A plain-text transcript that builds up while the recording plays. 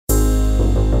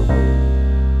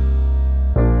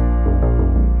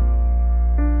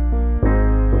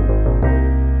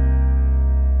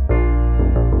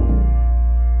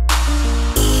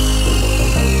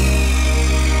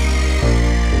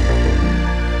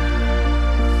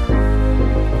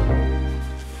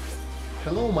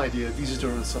Hello my dear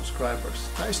visitors and subscribers,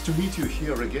 nice to meet you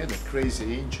here again at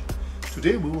Crazy Engine.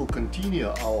 Today we will continue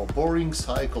our boring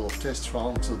cycle of test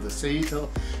rounds of the Saito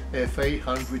FA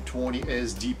 120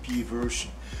 SDP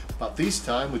version, but this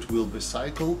time it will be a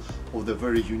cycle of the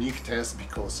very unique test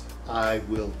because I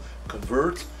will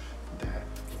convert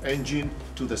the engine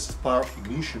to the spark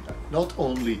ignition, and not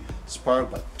only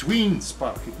spark but twin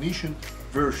spark ignition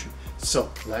version. So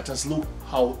let us look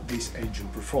how this engine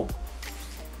performs.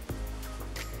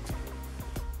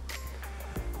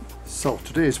 So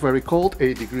today is very cold,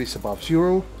 8 degrees above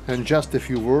zero, and just a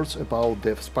few words about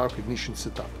the spark ignition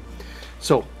setup.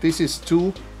 So this is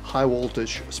two high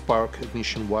voltage spark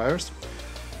ignition wires,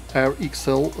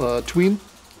 RXL twin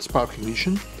spark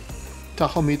ignition,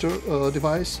 tachometer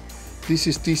device. This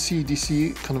is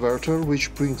DC-DC converter,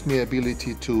 which brings me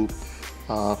ability to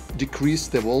decrease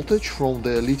the voltage from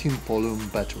the lithium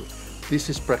polymer battery.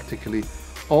 This is practically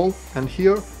all, and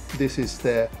here this is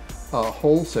the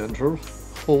Hall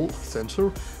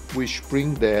sensor, which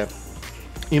bring the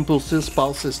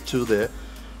pulses to the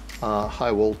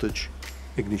high voltage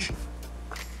ignition.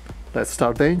 Let's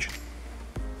start the engine.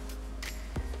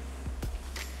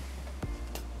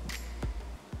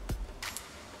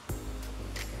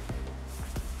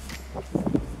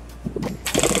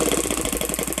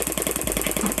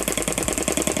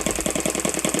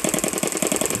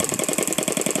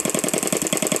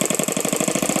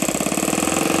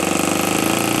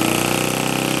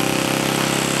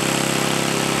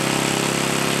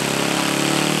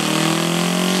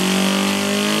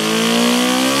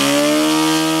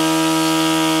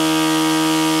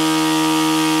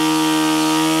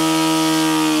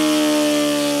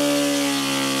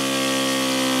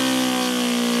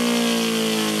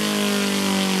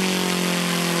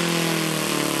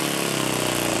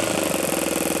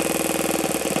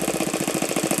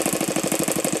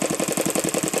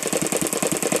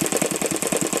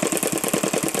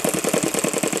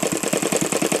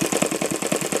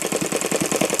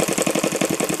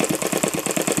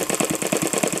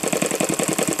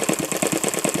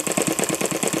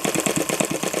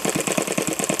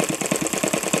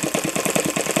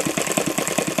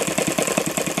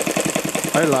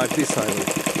 I like this idle.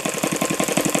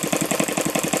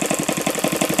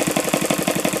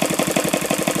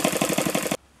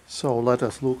 So let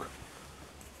us look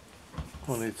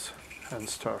on its hand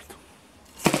start.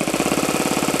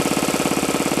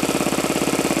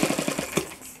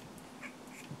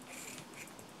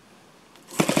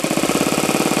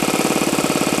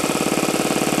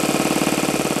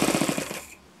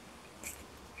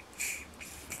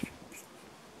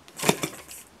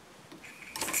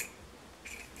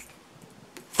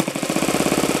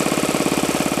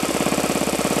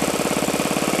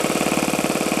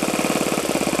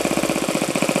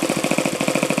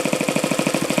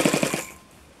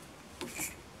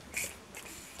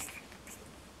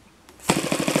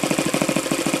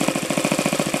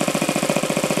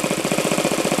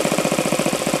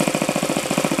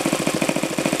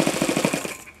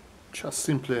 Just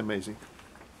simply amazing.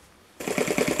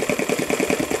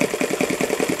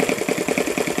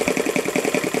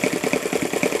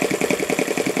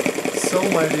 So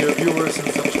my dear viewers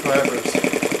and subscribers,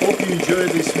 hope you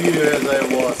enjoyed this video as I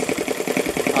was.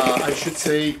 I should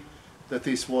say that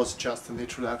this was just an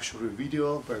introductory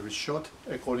video, very short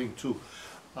according to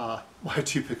my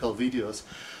typical videos.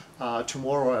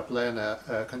 Tomorrow I plan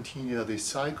to continue this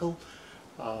cycle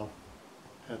and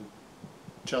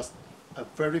just a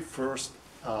very first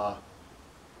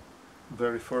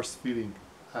feeling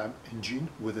engine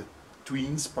with a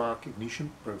twin spark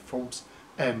ignition performs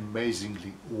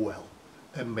amazingly well.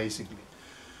 Amazingly.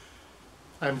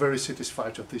 I'm very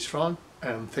satisfied of this run,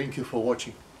 and thank you for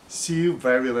watching. See you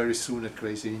very soon at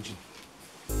Crazy Engine.